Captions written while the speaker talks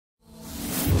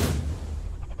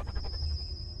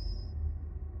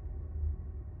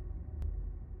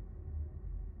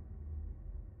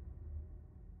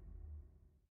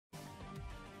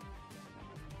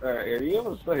Alright, are you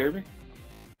able to still hear me?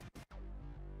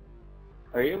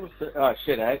 Are you able to? Oh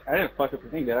shit! I didn't fuck up the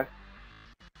thing, did I?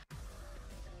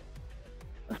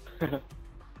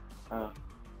 Oh.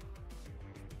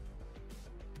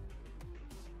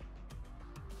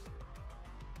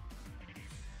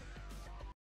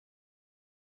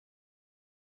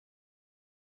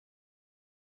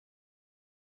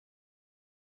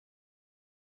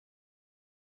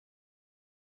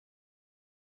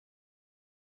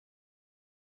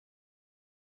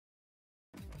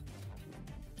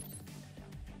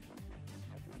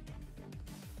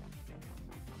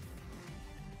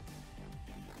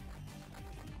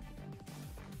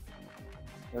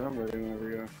 I'm ready whenever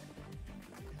you are.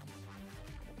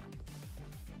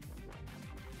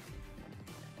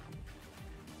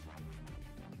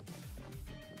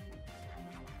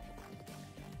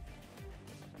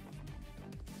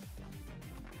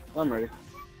 I'm ready.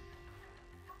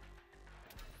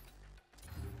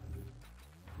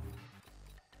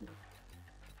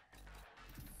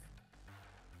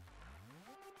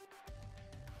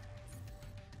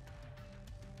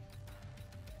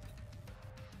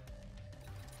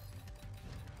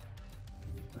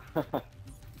 Got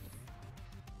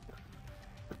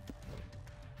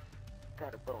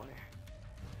a boner.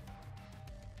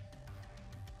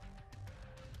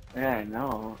 Yeah, I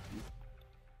know.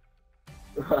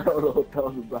 I don't know what that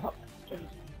was about.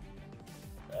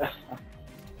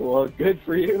 Well, good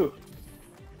for you.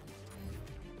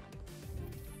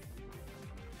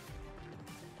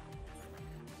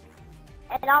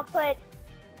 And I'll put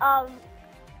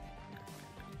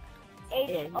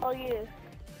HOU.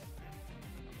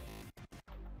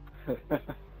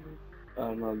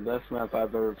 The best map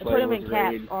I've ever played. Put them was in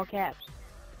caps, Raid. all caps.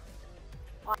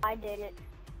 Well, I did it.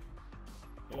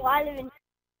 Well, I live in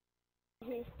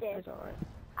Houston. That's alright.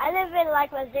 I live in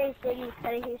like Missouri City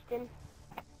instead of Houston.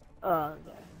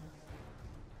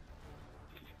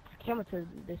 Camera to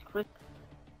this Chris.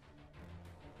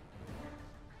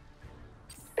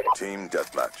 Team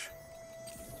deathmatch.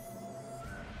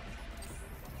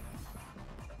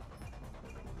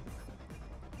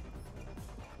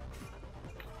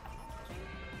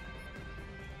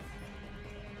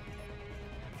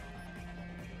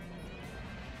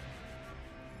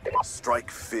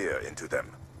 Strike fear into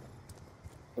them.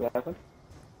 What happened?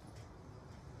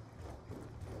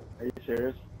 Are you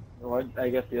serious? Well, I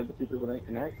guess the other two people didn't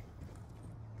connect.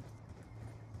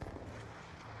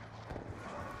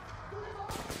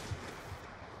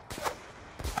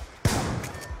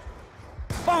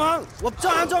 帮忙！我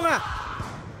照安中啊！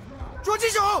捉鸡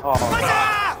手！发射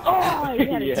！Oh,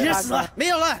 yeah. 敌人死了，没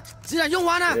有了，子弹用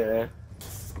完了。 Yeah,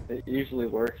 it usually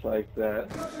works like that.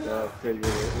 So I figured it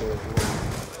would work.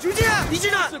 狙击啊！敌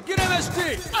军呢 Get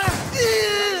MST!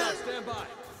 Stand by.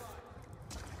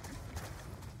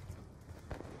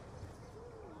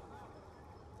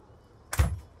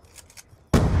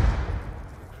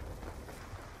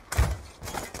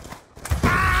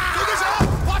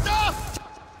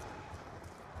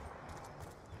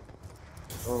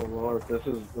 Oh lord, this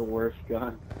is the worst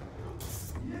gun.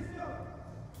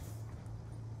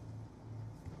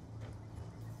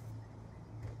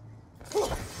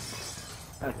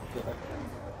 That sucks.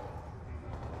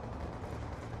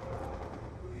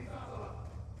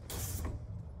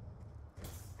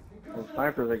 The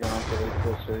snipers are gone, so they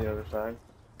switch to the other side.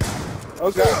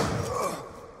 Oh god!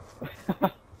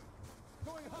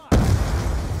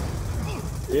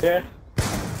 Yeah.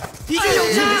 敌军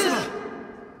有枪！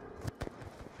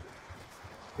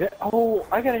 Yeah. Oh,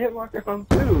 I got a hit marker from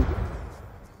too.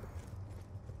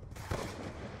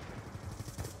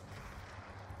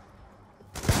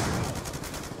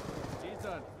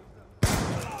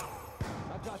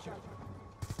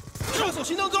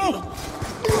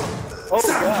 Oh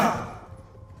god!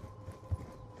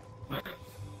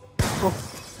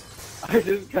 I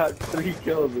just got 3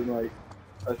 kills in like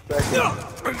a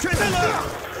second. 全在了！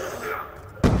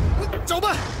走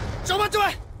吧，走吧，对。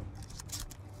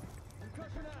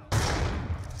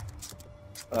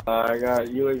 I got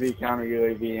UAV, counter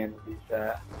UAV, and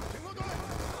VSAT.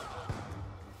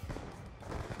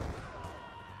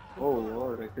 Oh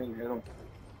lord, I couldn't hit him.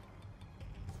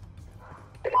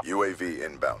 UAV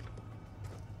inbound.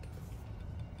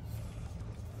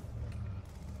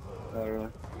 Oh really?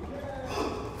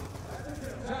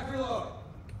 Attack reload.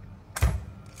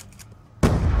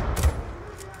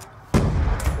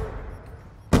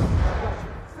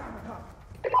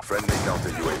 Friendly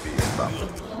counter UAV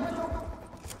inbound.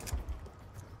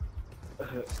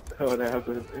 What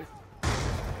happened?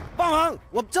 帮忙！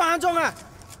我照安中啊！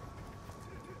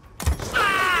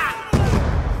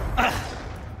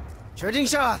决定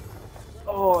下。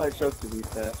 Oh, I choked the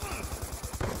VSAT.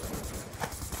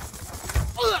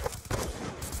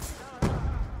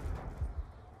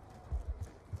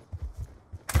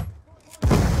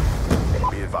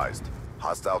 Be advised.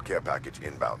 Hostile care package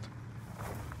inbound.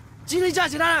 精力架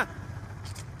起来了。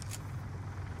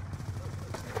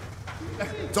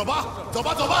走吧，走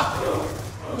吧，走吧！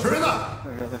锤子，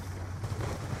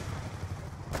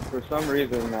 For some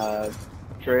reason,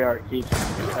 Treyarch keeps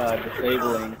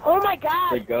disabling Oh my the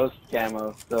god! ghost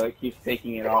camo, so it keeps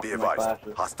taking it off Be my advised.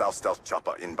 classes. Hostile stealth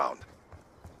chopper inbound.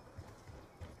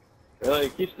 Really,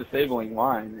 it keeps disabling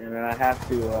mine, and then I have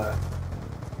to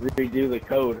redo the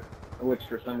code, which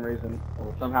for some reason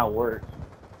will somehow works.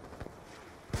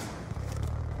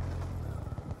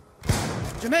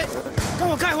 准备，跟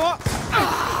我开火！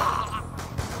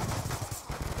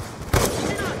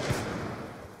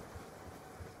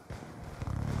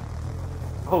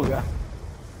 Oh god.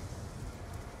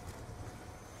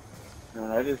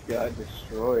 No, I just got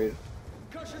destroyed.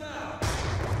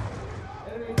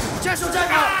 战术站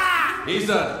好， He's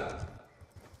done.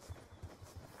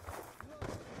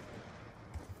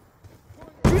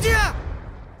 出击！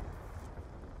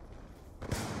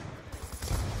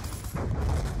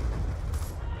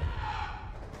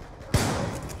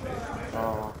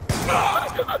 Oh.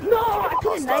 No, I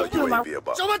couldn't Hostile knife him. UAV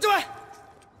above. 手把对，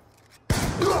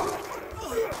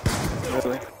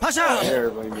 Really? 趴下！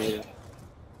 Everybody made it.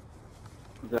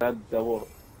 Was that double?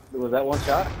 Was that one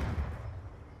shot?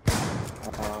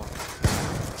 Oh.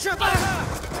 上班！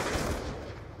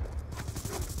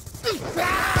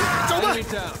走吧， Enemy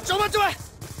down. 手把对！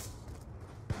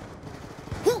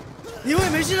你会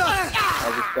没事的。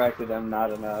 I distracted them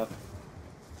not enough.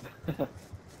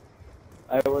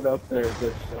 I went up there and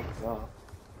just jumped off.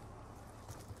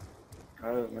 I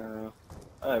don't know.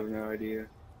 I have no idea.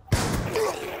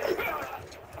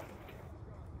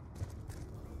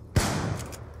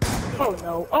 Oh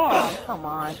no. Oh, come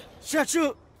on. 下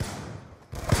车！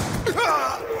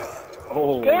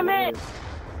 Oh, Damn it!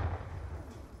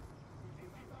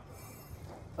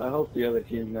 I hope the other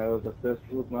team knows if this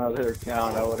was my other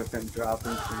account, I would have been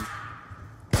dropping some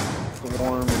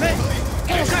swarm. 妹，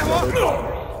跟我开火！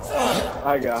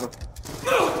 I got him.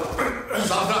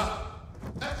 上上，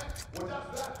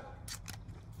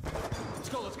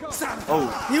 Oh,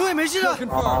 你会没事的。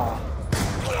 Confirm.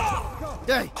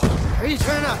 对，可以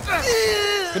圈了。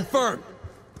 Confirm.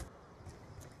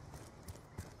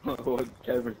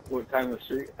 what time of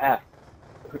street? Ah.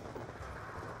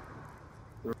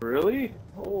 Really?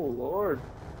 Oh, Lord.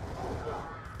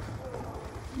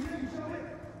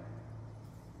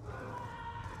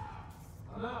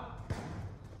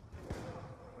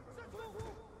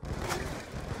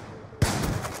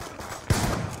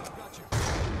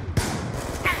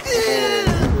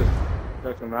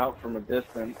 Took him out from a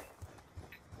distance.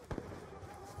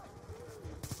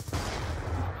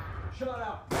 Shot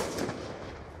out.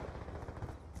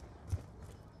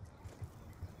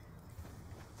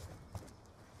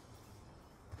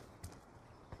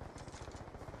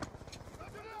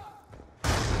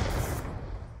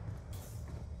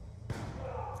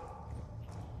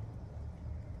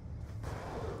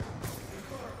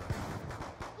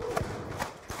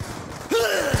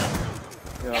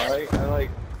 Yeah, I like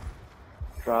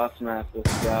cross map this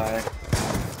guy.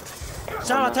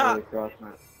 杀了 Not 他 really！ cross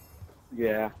map.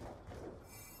 Yeah.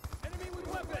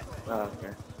 Oh,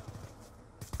 okay.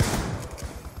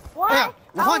 哎呀 What?，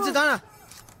我换子弹了。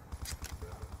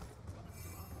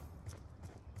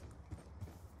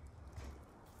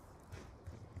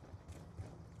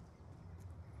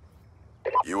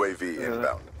 UAV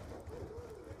inbound.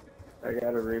 I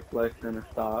got a reflex and a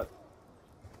stock.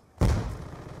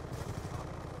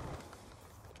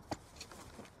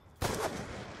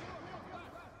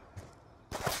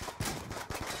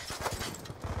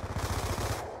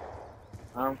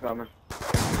 I'm coming.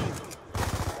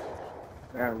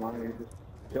 Never mind, you just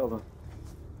killed him.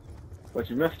 But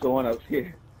you missed the one up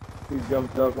here. He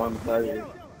jumped up on the side of you.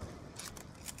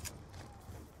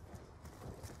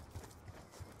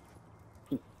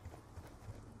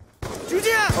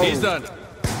 He's done.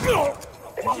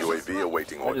 UAV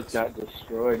awaiting I just orders. got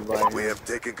destroyed by We him. have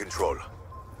taken control.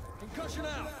 Concussion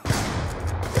out.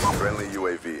 Friendly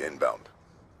UAV inbound.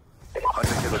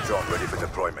 Hunter-killer drone ready for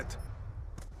deployment.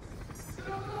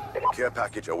 Care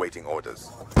package awaiting orders.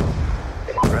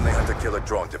 Friendly hunter-killer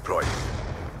drone deployed.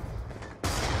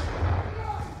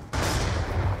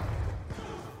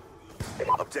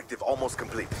 Objective almost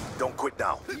complete. Don't quit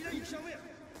now.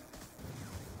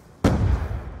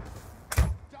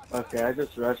 Okay, I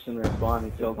just rushed in their spawn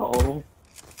and killed all of them.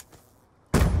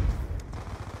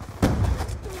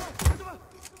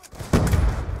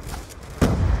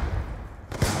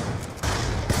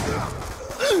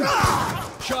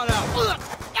 Shot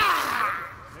out.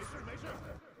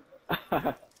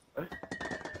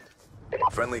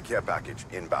 Friendly care package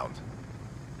inbound.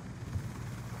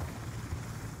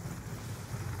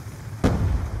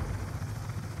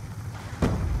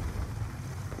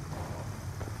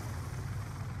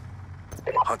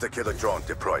 Hunter-killer drone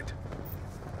deployed.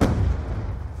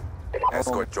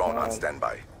 Escort drone on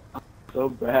standby. So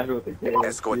bad with the game.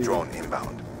 Escort drone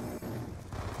inbound.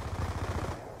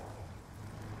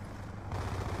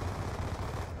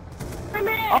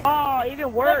 Oh, even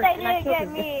But worse. they And I didn't killed get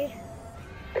him. me.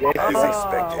 As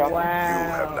expected, wow.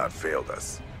 you have not failed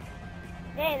us.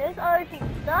 Dang, this other team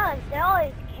sucks. They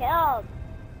always killed.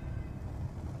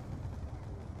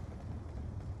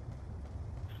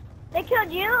 They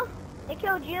killed you? They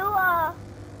killed you,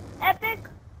 Epic?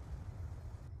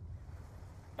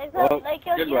 They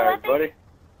killed you, Goodbye, Epic? buddy.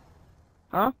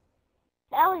 Huh?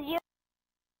 That was you?